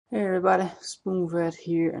Hey everybody, Spoonfeeding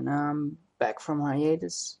here, and I'm back from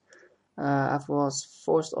hiatus. I was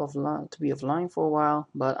forced offline to be offline for a while,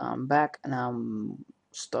 but I'm back and I'm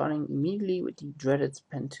starting immediately with the dreaded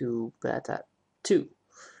Pentoo Beta 2.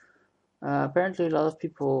 Apparently, a lot of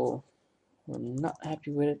people were not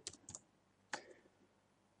happy with it,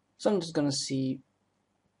 so I'm just gonna see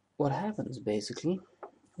what happens basically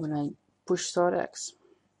when I push Start X.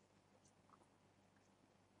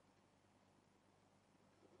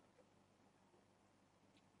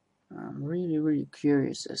 I'm really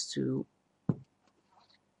curious as to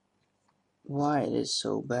why it is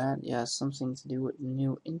so bad. Yeah, something to do with the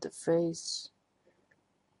new interface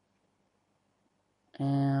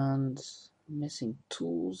and missing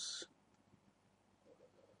tools,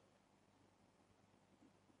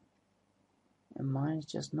 and mine is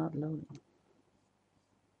just not loading.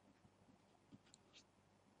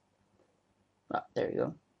 Ah, there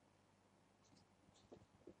you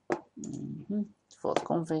go. Default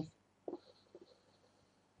config.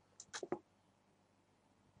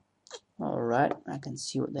 Alright, I can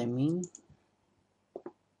see what they mean.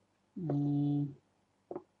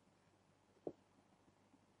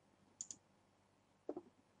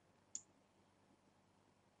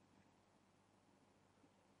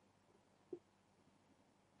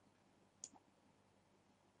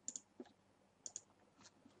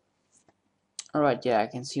 Alright, yeah, I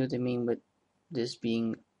can see what they mean with this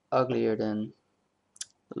being uglier than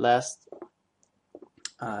the last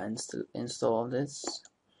install of this.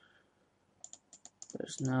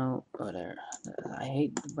 There's no, oh there, I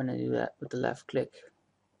hate when I do that with the left click.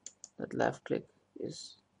 That left click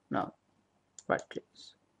is, no, right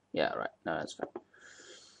clicks. Yeah, right, no, that's fine.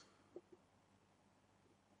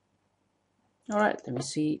 Alright, let me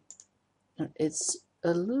see. It's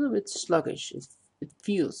a little bit sluggish. It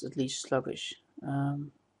feels at least sluggish.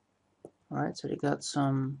 Alright, so they got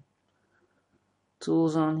some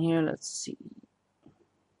tools on here. Let's see.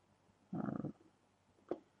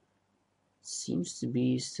 Seems to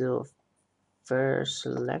be still a fair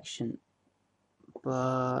selection,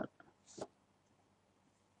 but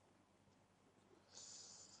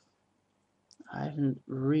I haven't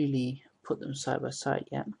really put them side by side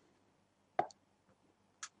yet.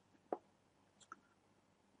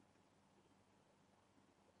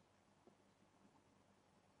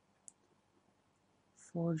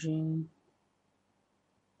 Forging.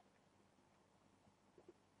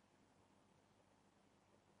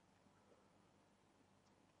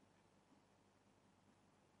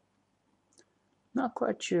 Not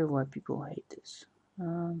quite sure why people hate this.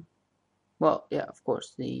 Well, yeah, of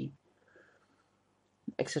course, the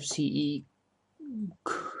XFCE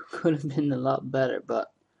could have been a lot better,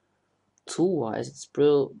 but tool-wise, it's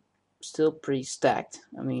still pretty stacked.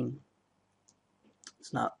 I mean,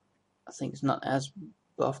 it's not, I think it's not as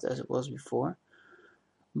buffed as it was before,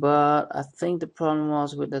 but I think the problem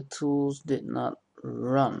was with the tools did not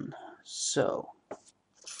run. So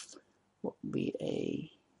what would be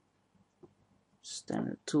a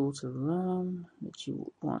standard tool to run that you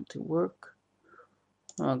would want to work?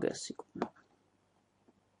 Well, I guess SQL.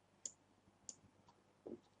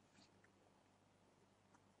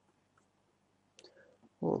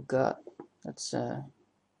 Oh god, that's a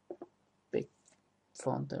big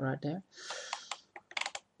font right there.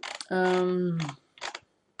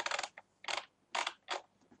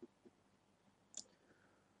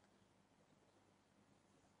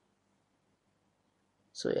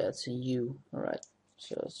 So yeah, it's a U. Alright,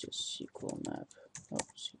 so it's just SQL map. Oh,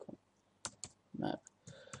 SQL map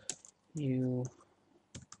U.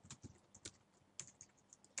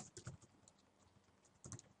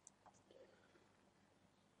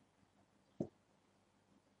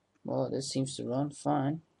 Well, this seems to run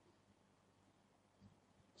fine.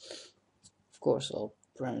 Of course, all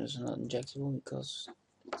parameters are not injectable because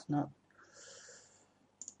it's not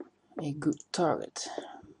a good target.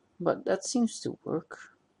 But that seems to work.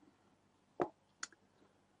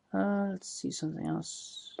 Let's see something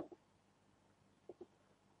else.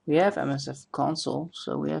 We have MSF console,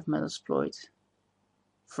 so we have Metasploit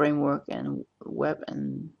framework and web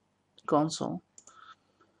and console.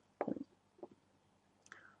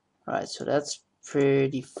 Alright, so that's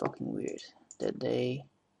pretty fucking weird that they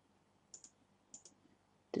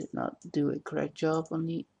did not do a correct job on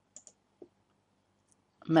the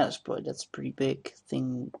Metasploit. That's a pretty big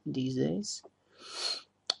thing these days.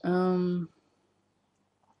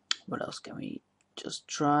 What else can we just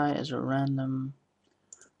try as a random?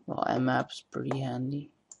 Well, mmap's pretty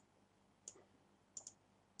handy.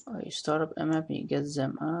 Oh, you start up mmap and you get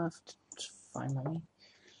ZEMAF. It's fine by me.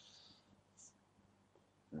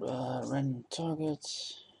 Random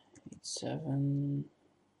targets 87.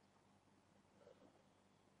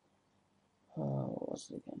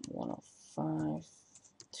 was it again? 105,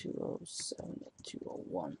 207,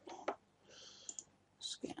 201.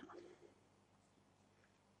 Scan.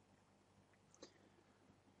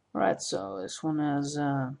 Alright, so this one has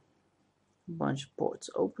a bunch of ports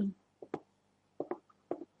open.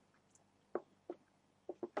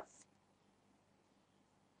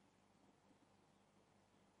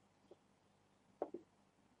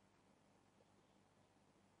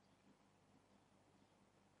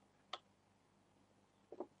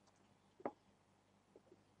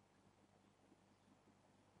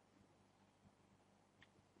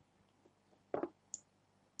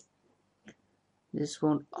 This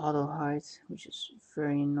won't auto hide, which is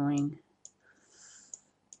very annoying.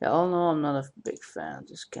 Yeah, all in all, I'm not a big fan.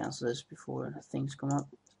 Just cancel this before things come up.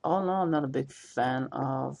 All in all, I'm not a big fan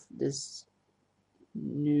of this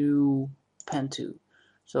new Pentoo.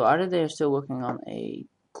 So either they're still working on a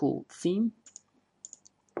cool theme,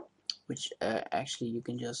 which actually you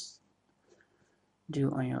can just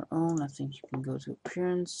do on your own. I think you can go to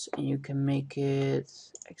appearance and you can make it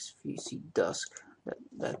XVC dusk.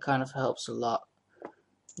 That kind of helps a lot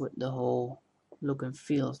with the whole look and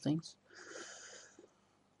feel of things.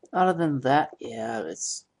 Other than that, yeah,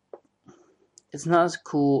 it's not as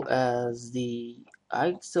cool as the.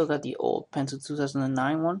 I still got the old Pentoo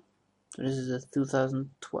 2009 one. So this is a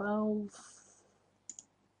 2012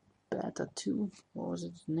 beta 2. What was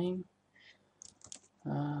its name?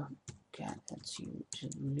 Can't see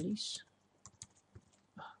release.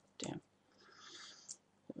 Oh, damn.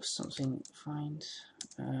 There was something find.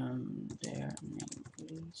 There name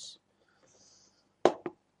release. There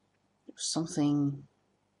was something.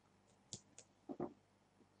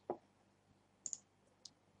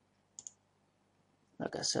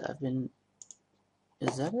 Like I said, I've been.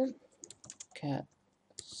 Is that it? Cat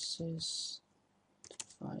sys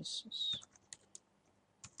devices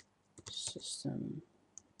system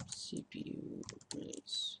CPU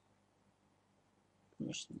release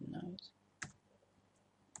permission denied.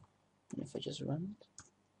 And if I just run it,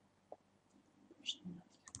 permission denied.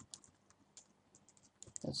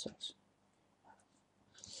 That sucks.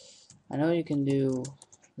 I know you can do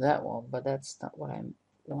that one, but that's not what I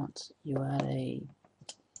want. You add a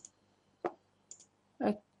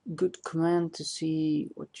good command to see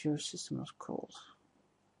what your system was called.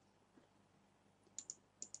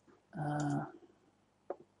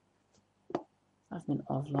 I've been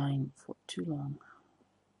offline for too long.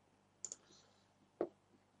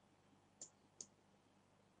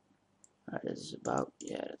 Alright, this is about,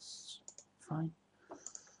 yeah, that's fine.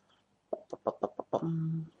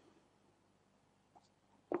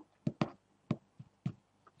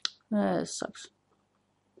 It sucks.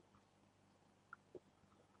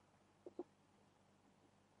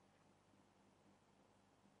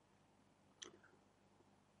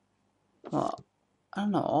 Well, I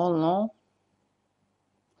don't know, all in all,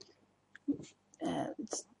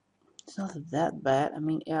 it's not that bad. I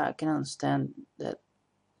mean, yeah, I can understand that,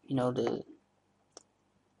 you know, the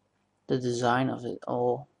design of it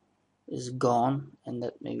all is gone and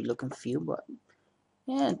that maybe look and feel, but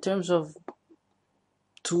yeah, in terms of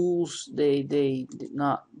tools, they did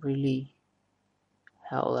not really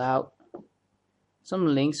held out. Some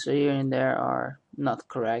links here and there are not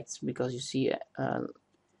correct because you see, as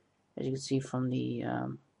you can see from the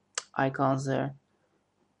icons there,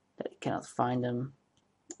 that you cannot find them.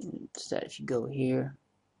 Instead, if you go here,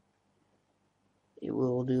 it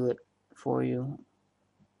will do it for you.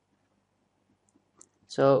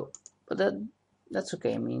 So, but that's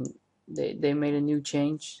okay. I mean, they made a new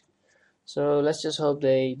change, so let's just hope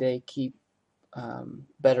they keep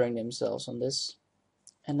bettering themselves on this,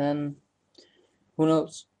 and then who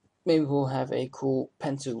knows, maybe we'll have a cool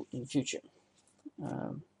Pentoo in the future.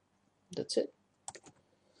 That's it.